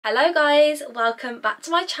Hello guys, welcome back to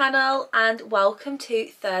my channel and welcome to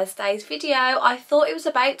Thursday's video. I thought it was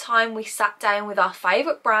about time we sat down with our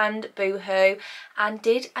favourite brand, BOOHOO, and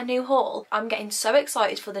did a new haul. I'm getting so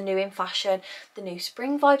excited for the new in fashion. The new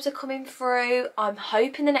spring vibes are coming through. I'm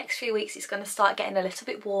hoping the next few weeks it's going to start getting a little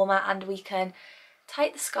bit warmer and we can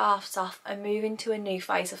take the scarves off and move into a new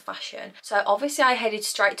phase of fashion. So obviously I headed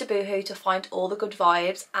straight to BOOHOO to find all the good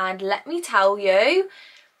vibes, and let me tell you,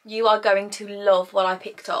 you are going to love what I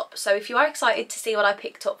picked up. So if you are excited to see what I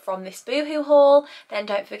picked up from this BOOHOO haul, then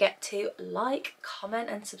don't forget to like, comment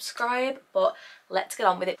and subscribe. But let's get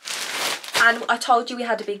on with it. And I told you we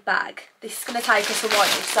had a big bag. This is going to take us a while,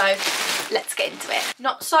 so let's get into it.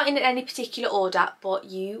 Not starting in any particular order, but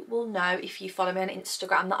you will know if you follow me on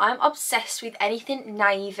Instagram that I'm obsessed with anything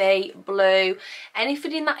navy, blue,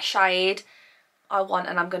 anything in that shade I want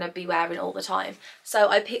and I'm going to be wearing all the time. So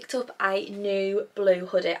I picked up a new blue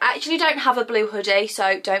hoodie. I actually don't have a blue hoodie,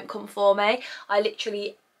 so don't come for me. I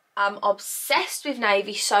literally am obsessed with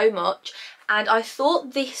navy so much, and I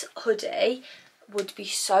thought this hoodie would be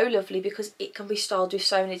so lovely because it can be styled with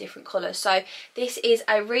so many different colours. So this is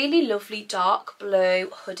a really lovely dark blue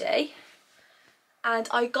hoodie, and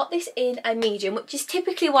I got this in a medium, which is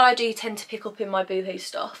typically what I do tend to pick up in my BOOHOO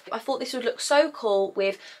stuff. I thought this would look so cool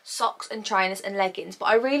with socks and trainers and leggings, but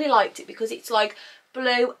I really liked it because it's like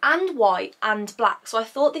blue and white and black. So I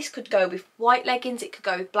thought this could go with white leggings, it could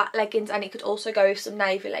go with black leggings, and it could also go with some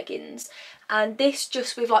navy leggings. And this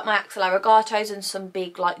just with like my Axel Arigatos and some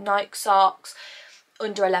big like Nike socks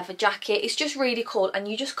under a leather jacket. It's just really cool, and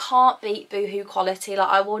you just can't beat BOOHOO quality. Like,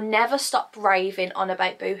 I will never stop raving on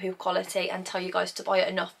about BOOHOO quality and tell you guys to buy it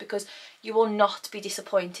enough, because you will not be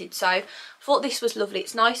disappointed. So I thought this was lovely.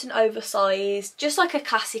 It's nice and oversized, just like a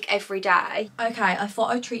classic everyday. Okay, I thought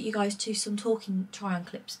I'd treat you guys to some talking try-on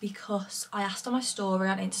clips because I asked on my story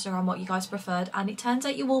on Instagram what you guys preferred, and it turns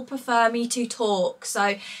out you all prefer me to talk.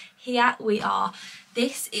 So here we are.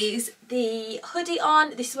 This is the hoodie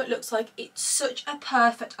on. This is what it looks like. It's such a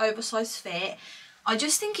perfect oversized fit. I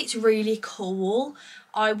just think it's really cool.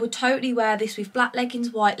 I would totally wear this with black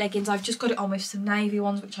leggings, white leggings. I've just got it on with some navy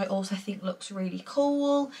ones, which I also think looks really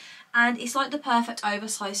cool. And it's like the perfect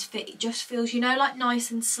oversized fit. It just feels, you know, like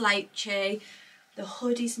nice and slouchy. The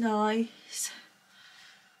hoodie's nice.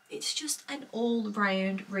 It's just an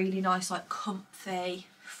all-round really nice, like comfy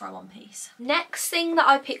throw-on piece. Next thing that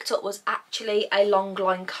I picked up was actually a long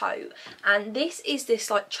line coat, and this is this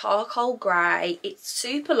like charcoal grey. It's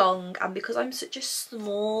super long, and because I'm such a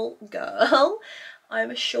small girl, I'm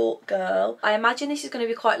a short girl, I imagine this is going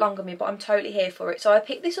to be quite long on me, but I'm totally here for it. So I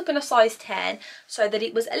picked this up in a size 10 so that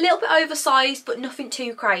it was a little bit oversized but nothing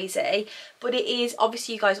too crazy. But it is,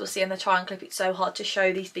 obviously you guys will see in the try-on clip, it's so hard to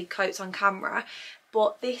show these big coats on camera.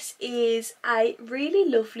 But this is a really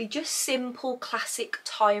lovely, just simple, classic,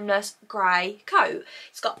 timeless grey coat.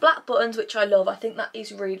 It's got black buttons, which I love. I think that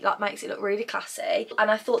is really, that makes it look really classy. And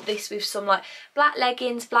I thought this with some like black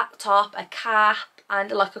leggings, black top, a cap,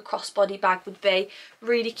 and like a crossbody bag would be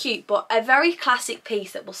really cute. But a very classic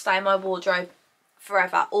piece that will stay in my wardrobe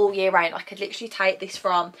forever, all year round. I could literally take this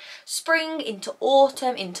from spring into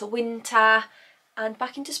autumn, into winter, and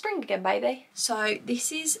back into spring again, baby. So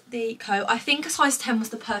this is the coat. I think a size 10 was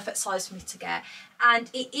the perfect size for me to get, and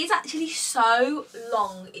it is actually so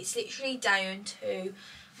long. It's literally down to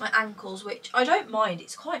my ankles, which I don't mind.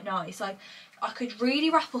 It's quite nice. Like, I could really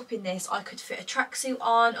wrap up in this. I could fit a tracksuit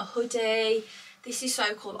on, a hoodie. This is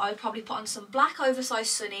so cool. I'd probably put on some black oversized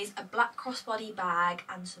sunnies, a black crossbody bag,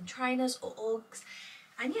 and some trainers or Uggs.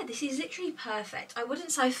 And yeah, this is literally perfect. I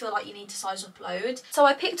wouldn't say I feel like you need to size up loads. So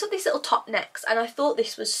I picked up this little top next, and I thought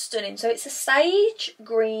this was stunning. So it's a sage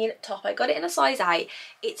green top. I got it in a size 8.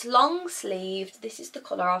 It's long sleeved. This is the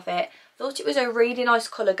colour of it. Thought it was a really nice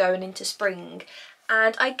colour going into spring.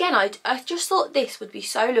 And again, I just thought this would be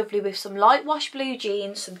so lovely with some light wash blue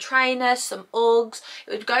jeans, some trainers, some Uggs.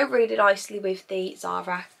 It would go really nicely with the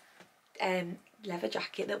Zara leather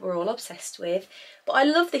jacket that we're all obsessed with. But I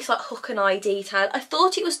love this like hook and eye detail. I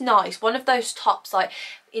thought it was nice, one of those tops, like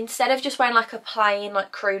instead of just wearing like a plain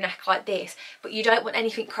like crew neck like this, but you don't want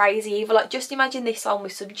anything crazy either, like just imagine this on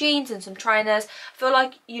with some jeans and some trainers. I feel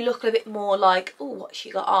like you look a bit more like, oh, what's she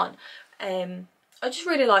got on? I just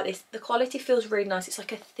really like this. The quality feels really nice. It's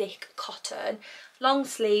like a thick cotton, long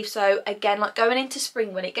sleeve. So again, like going into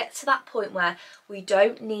spring, when it gets to that point where we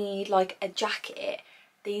don't need like a jacket,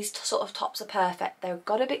 these sort of tops are perfect. They've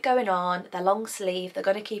got a bit going on, they're long sleeve, they're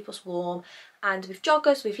going to keep us warm, and with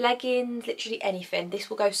joggers, with leggings, literally anything, this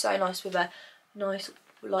will go so nice with a nice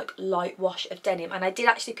like light wash of denim. And I did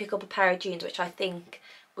actually pick up a pair of jeans which I think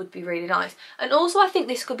would be really nice. And also I think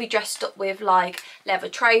this could be dressed up with like leather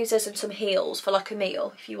trousers and some heels for like a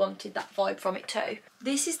meal, if you wanted that vibe from it too.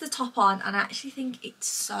 This is the top on, and I actually think it's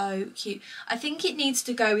so cute. I think it needs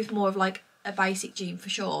to go with more of like a basic jean for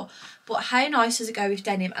sure, but how nice does it go with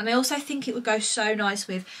denim? And I also think it would go so nice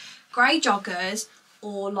with grey joggers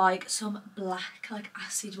or like some black like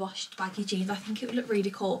acid washed baggy jeans. I think it would look really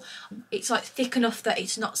cool. It's like thick enough that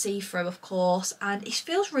it's not see-through, of course, and it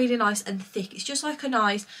feels really nice and thick. It's just like a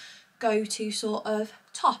nice go-to sort of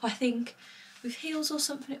top. I think with heels or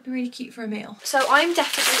something it'd be really cute for a meal. So I'm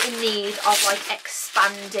definitely in need of like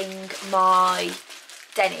expanding my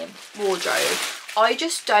denim wardrobe. I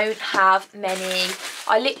just don't have many.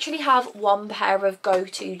 I literally have one pair of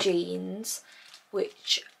go-to jeans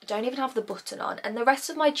which don't even have the button on, and the rest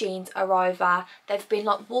of my jeans are either they've been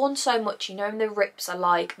like worn so much, you know, and the rips are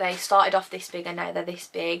like they started off this big and now they're this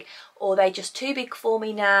big, or they're just too big for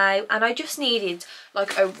me now, and I just needed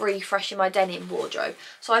like a refresh in my denim wardrobe.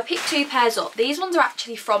 So I picked 2 pairs up. These ones are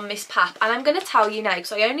actually from Miss Pap, and I'm going to tell you now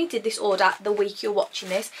because I only did this order the week you're watching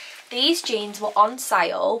this. These jeans were on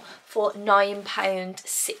sale for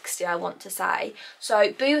 £9.60, I want to say.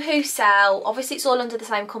 So Boohoo sell, obviously it's all under the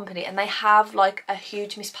same company, and they have like a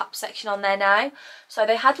huge Miss Pap section on there now. So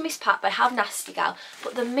they had Miss Pap, they have Nasty Gal,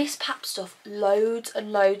 but the Miss Pap stuff, loads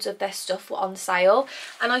and loads of their stuff were on sale.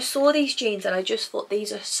 And I saw these jeans and I just thought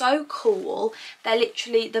these are so cool. They're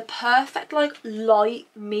literally the perfect like light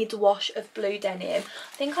mid-wash of blue denim.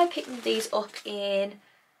 I think I picked these up in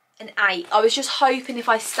an 8. I was just hoping if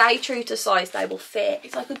I stay true to size they will fit.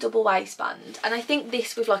 It's like a double waistband, and I think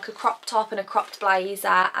this with like a crop top and a cropped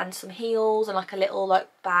blazer and some heels and like a little like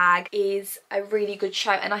bag is a really good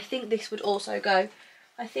show. And I think this would also go,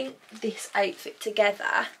 I think this outfit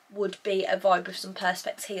together would be a vibe with some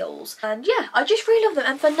perspex heels. And yeah, I just really love them.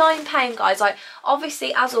 And for £9 guys, like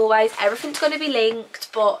obviously as always everything's going to be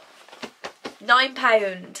linked, but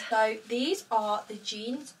 £9. So these are the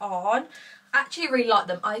jeans on. Actually really like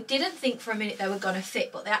them. I didn't think for a minute they were going to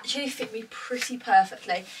fit, but they actually fit me pretty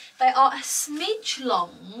perfectly. They are a smidge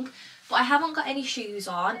long, but I haven't got any shoes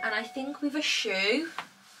on, and I think with a shoe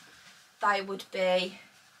they would be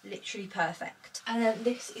literally perfect. And then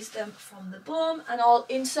this is them from the bum, and I'll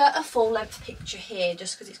insert a full length picture here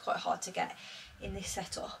just because it's quite hard to get in this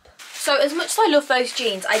setup. So as much as I love those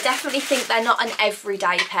jeans, I definitely think they're not an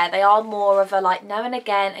everyday pair. They are more of a like now and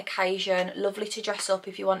again occasion, lovely to dress up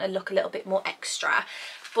if you want to look a little bit more extra.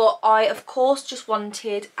 But I of course just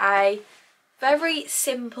wanted a very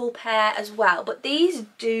simple pair as well. But these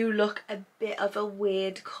do look a bit of a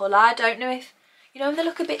weird colour. I don't know if, you know, they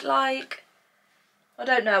look a bit like, I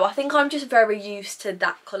don't know. I think I'm just very used to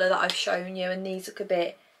that colour that I've shown you, and these look a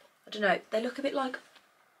bit, I don't know, they look a bit like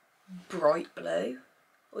bright blue.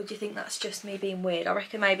 Or do you think that's just me being weird? I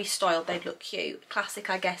reckon maybe styled they'd look cute. Classic,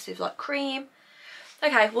 I guess, with like cream.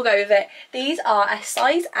 Okay, we'll go with it. These are a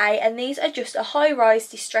size A, and these are just a high-rise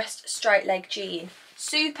distressed straight leg jean.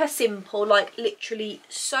 Super simple, like literally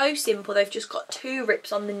so simple. They've just got 2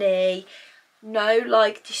 rips on the knee. No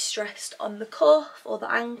like distressed on the cuff or the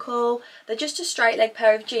ankle. They're just a straight leg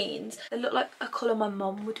pair of jeans. They look like a colour my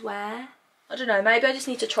mum would wear. I don't know, maybe I just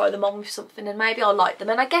need to try them on with something and maybe I'll like them.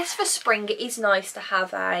 And I guess for spring it is nice to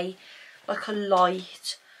have a like a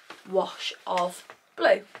light wash of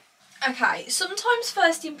blue. Okay, sometimes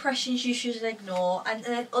first impressions you should ignore, and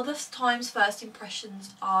then other times first impressions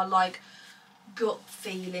are like gut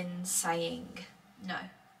feelings saying no,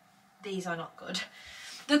 these are not good.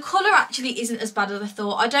 The colour actually isn't as bad as I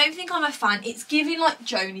thought. I don't think I'm a fan. It's giving like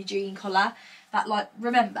Joni jean colour. That like,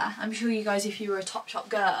 remember, I'm sure you guys, if you were a Topshop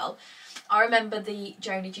girl, I remember the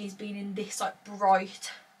Joni jeans being in this like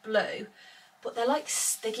bright blue, but they're like,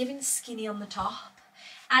 they're giving skinny on the top.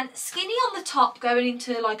 And skinny on the top going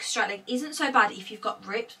into like straight leg isn't so bad if you've got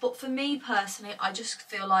rips, but for me personally, I just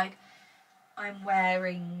feel like I'm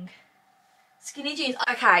wearing skinny jeans.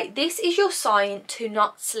 Okay, this is your sign to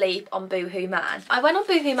not sleep on Boohoo Man. I went on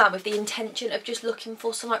Boohoo Man with the intention of just looking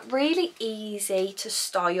for some like really easy to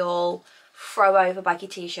style throw over baggy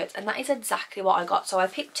t-shirts, and that is exactly what I got. So I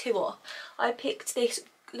picked 2 up. I picked this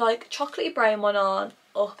like chocolatey brown one on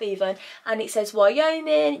up even, and it says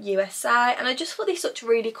Wyoming, USA, and I just thought this looked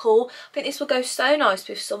really cool. I think this will go so nice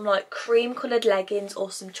with some like cream coloured leggings or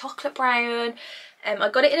some chocolate brown. I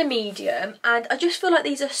got it in a medium, and I just feel like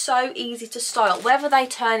these are so easy to style, whether they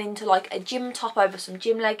turn into like a gym top over some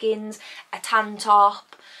gym leggings, a tan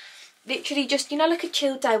top, literally just, you know, like a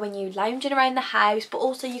chill day when you're lounging around the house, but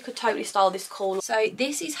also you could totally style this cool. So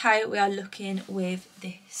this is how we are looking with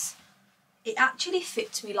this. It actually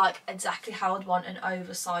fits me like exactly how I'd want an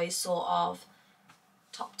oversized sort of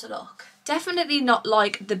top to look. Definitely not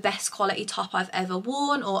like the best quality top I've ever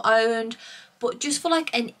worn or owned, but just for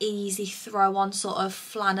like an easy throw on sort of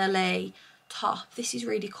flannelly top, this is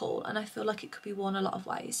really cool, and I feel like it could be worn a lot of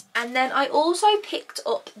ways. And then I also picked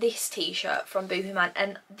up this t-shirt from Boohoo Man,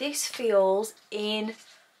 and this feels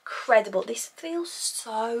incredible. This feels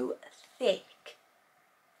so thick.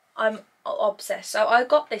 I'm obsessed. So I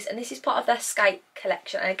got this, and this is part of their skate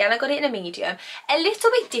collection, and again I got it in a medium. A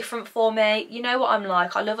little bit different for me, you know what I'm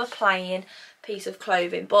like, I love a plain piece of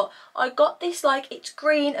clothing, but I got this, like, it's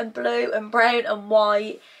green and blue and brown and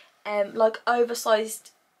white, like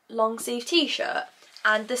oversized long sleeve t-shirt,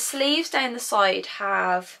 and the sleeves down the side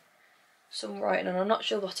have some writing, and I'm not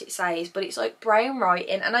sure what it says, but it's like brown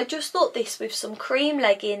writing, and I just thought this with some cream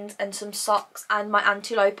leggings and some socks and my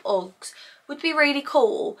antelope Uggs would be really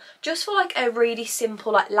cool, just for like a really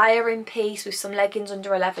simple like layering piece with some leggings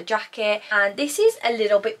under a leather jacket. And this is a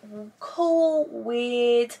little bit cool,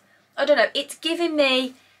 weird, I don't know, it's giving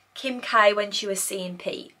me Kim K when she was seeing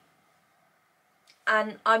Pete,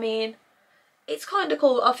 and I mean it's kind of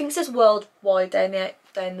cool. I think it says worldwide down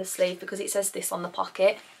the sleeve because it says this on the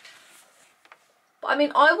pocket. But I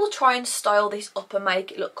mean, I will try and style this up and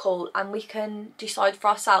make it look cool, and we can decide for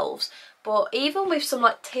ourselves. But even with some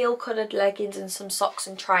like teal coloured leggings and some socks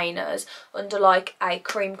and trainers under like a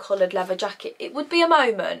cream coloured leather jacket, it would be a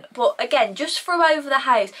moment. But again, just throw over the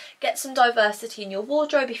house, get some diversity in your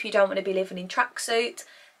wardrobe if you don't want to be living in tracksuit.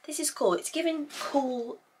 This is cool. It's giving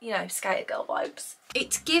cool, you know, skater girl vibes.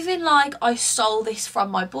 It's giving like I stole this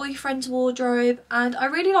from my boyfriend's wardrobe, and I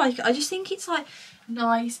really like it. I just think it's like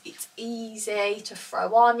nice, it's easy to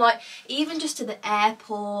throw on, like even just to the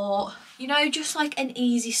airport, you know, just like an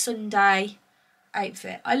easy Sunday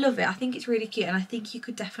outfit. I love it. I think it's really cute, and I think you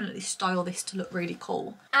could definitely style this to look really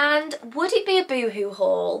cool. And would it be a Boohoo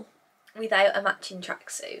haul without a matching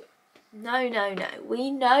tracksuit? No, no, no. We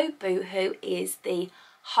know Boohoo is the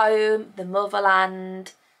home, the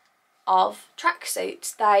motherland of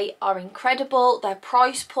tracksuits. They are incredible. Their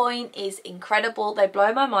price point is incredible. They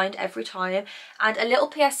blow my mind every time. And a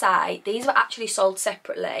little PSA, these were actually sold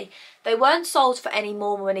separately. They weren't sold for any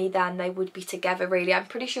more money than they would be together, really. I'm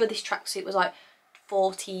pretty sure this tracksuit was like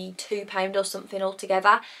 £42 or something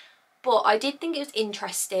altogether. But I did think it was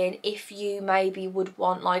interesting if you maybe would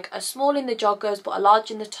want like a small in the joggers but a large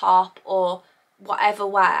in the top, or whatever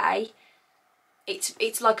way.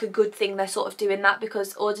 It's like a good thing they're sort of doing that,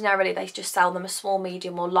 because ordinarily they just sell them a small,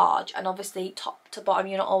 medium or large, and obviously top to bottom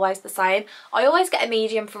you're not always the same. I always get a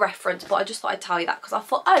medium for reference, but I just thought I'd tell you that because I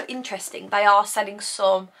thought, oh, interesting, they are selling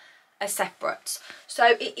some as separates.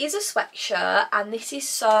 So it is a sweatshirt, and this is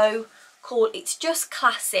so cool. It's just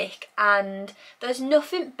classic, and there's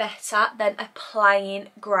nothing better than a plain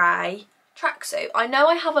grey tracksuit. I know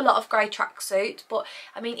I have a lot of grey tracksuits, but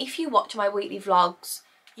I mean, if you watch my weekly vlogs,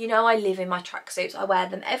 you know I live in my tracksuits. I wear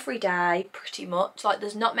them every day pretty much. Like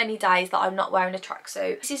there's not many days that I'm not wearing a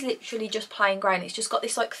tracksuit. This is literally just plain grey, and it's just got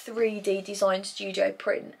this like 3D design studio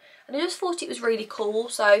print, and I just thought it was really cool.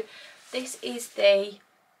 So this is the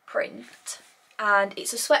print, and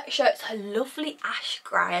it's a sweatshirt. It's a lovely ash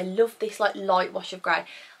grey. I love this like light wash of grey.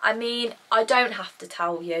 I mean, I don't have to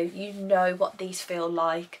tell you, you know what these feel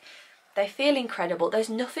like. They feel incredible. There's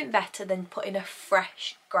nothing better than putting a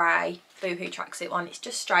fresh grey Boohoo tracksuit on. It's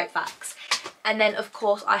just straight facts. And then of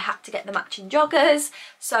course I had to get the matching joggers.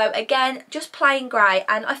 So again, just plain grey.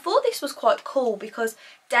 And I thought this was quite cool because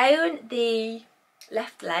down the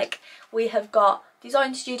left leg we have got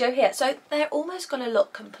Design Studio here. So they're almost going to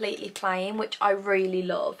look completely plain, which I really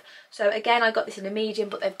love. So again, I got this in a medium,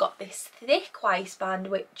 but they've got this thick waistband,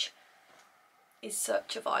 which is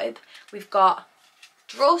such a vibe. We've got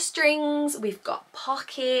drawstrings, we've got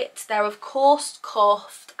pockets, they're of course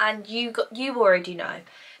cuffed, and you already know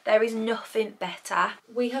there is nothing better.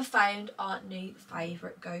 We have found our new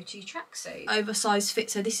favourite go-to tracksuit. Oversized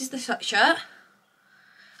fit. So this is the sweatshirt,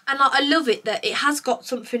 and like, I love it that it has got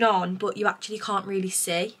something on, but you actually can't really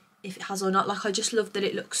see if it has or not. Like I just love that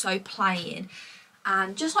it looks so plain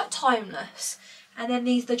and just like timeless. And then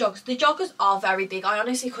these are the joggers. The joggers are very big. I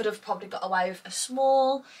honestly could have probably got away with a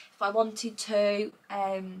small if I wanted to.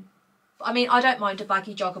 I mean, I don't mind a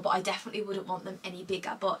baggy jogger, but I definitely wouldn't want them any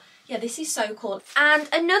bigger. But yeah, this is so cool. And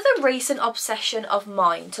another recent obsession of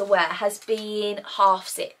mine to wear has been half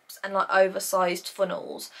zips and like oversized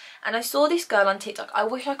funnels. And I saw this girl on TikTok. I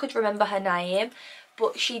wish I could remember her name,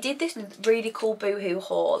 but she did this really cool Boohoo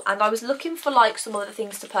haul, and I was looking for like some other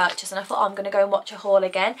things to purchase, and I thought, oh, I'm going to go and watch a haul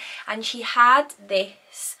again. And she had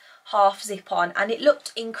this half zip on, and it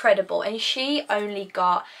looked incredible, and she only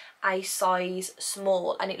got a size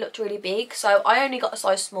small and it looked really big, so I only got a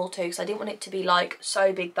size small too because I didn't want it to be like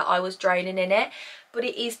so big that I was draining in it. But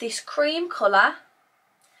it is this cream colour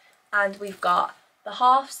and we've got the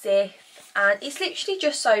half zip and it's literally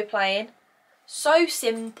just so plain, so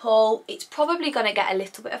simple. It's probably going to get a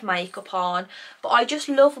little bit of makeup on, but I just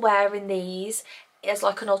love wearing these as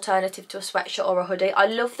like an alternative to a sweatshirt or a hoodie. I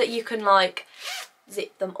love that you can like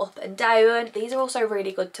zip them up and down. These are also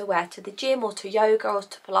really good to wear to the gym or to yoga or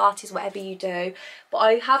to Pilates, whatever you do. But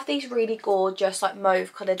I have these really gorgeous like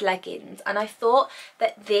mauve coloured leggings and I thought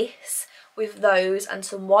that this with those and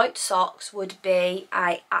some white socks would be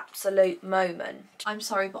a absolute moment. I'm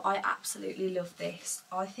sorry, but I absolutely love this.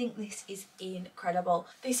 I think this is incredible.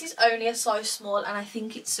 This is only a size small and I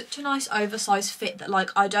think it's such a nice oversized fit that like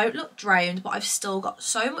I don't look drowned, but I've still got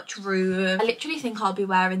so much room. I literally think I'll be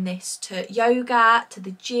wearing this to yoga, to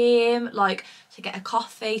the gym, like to get a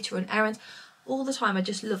coffee, to run errands, all the time. I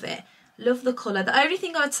just love it. Love the colour. The only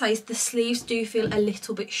thing I would say is the sleeves do feel a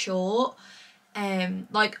little bit short.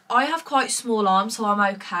 Like I have quite small arms, so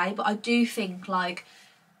I'm okay, but I do think like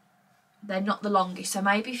they're not the longest, so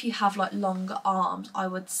maybe if you have like longer arms, I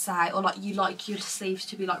would say, or like you like your sleeves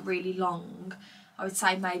to be like really long, I would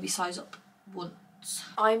say maybe size up once.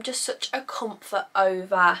 I'm just such a comfort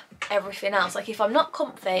over everything else. Like if I'm not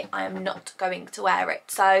comfy, I am not going to wear it.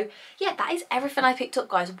 So yeah, that is everything I picked up,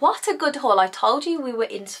 guys. What a good haul. I told you we were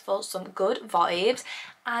in for some good vibes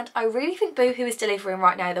and I really think Boohoo is delivering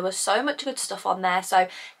right now. There was so much good stuff on there, so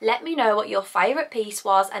let me know what your favourite piece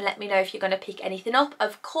was and let me know if you're going to pick anything up.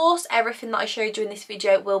 Of course, everything that I showed you in this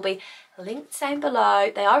video will be linked down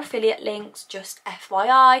below. They are affiliate links, just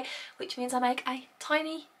FYI, which means I make a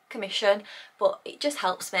tiny commission, but it just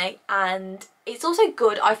helps me and it's also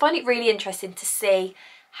good. I find it really interesting to see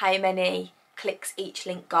how many clicks each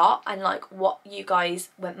link got and like what you guys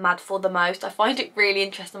went mad for the most. I find it really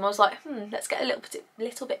interesting. I was like, let's get a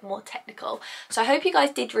little bit more technical. So I hope you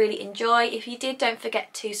guys did really enjoy. If you did, don't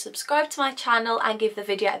forget to subscribe to my channel and give the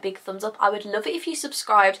video a big thumbs up. I would love it if you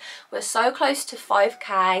subscribed. We're so close to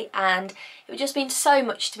 5k and it would just mean so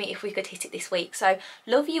much to me if we could hit it this week. So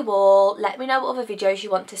love you all. Let me know what other videos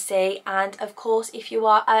you want to see, and of course if you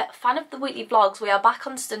are a fan of the weekly vlogs, we are back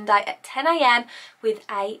on Sunday at 10 AM with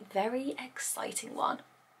a very exciting one.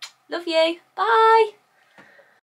 Love you. Bye.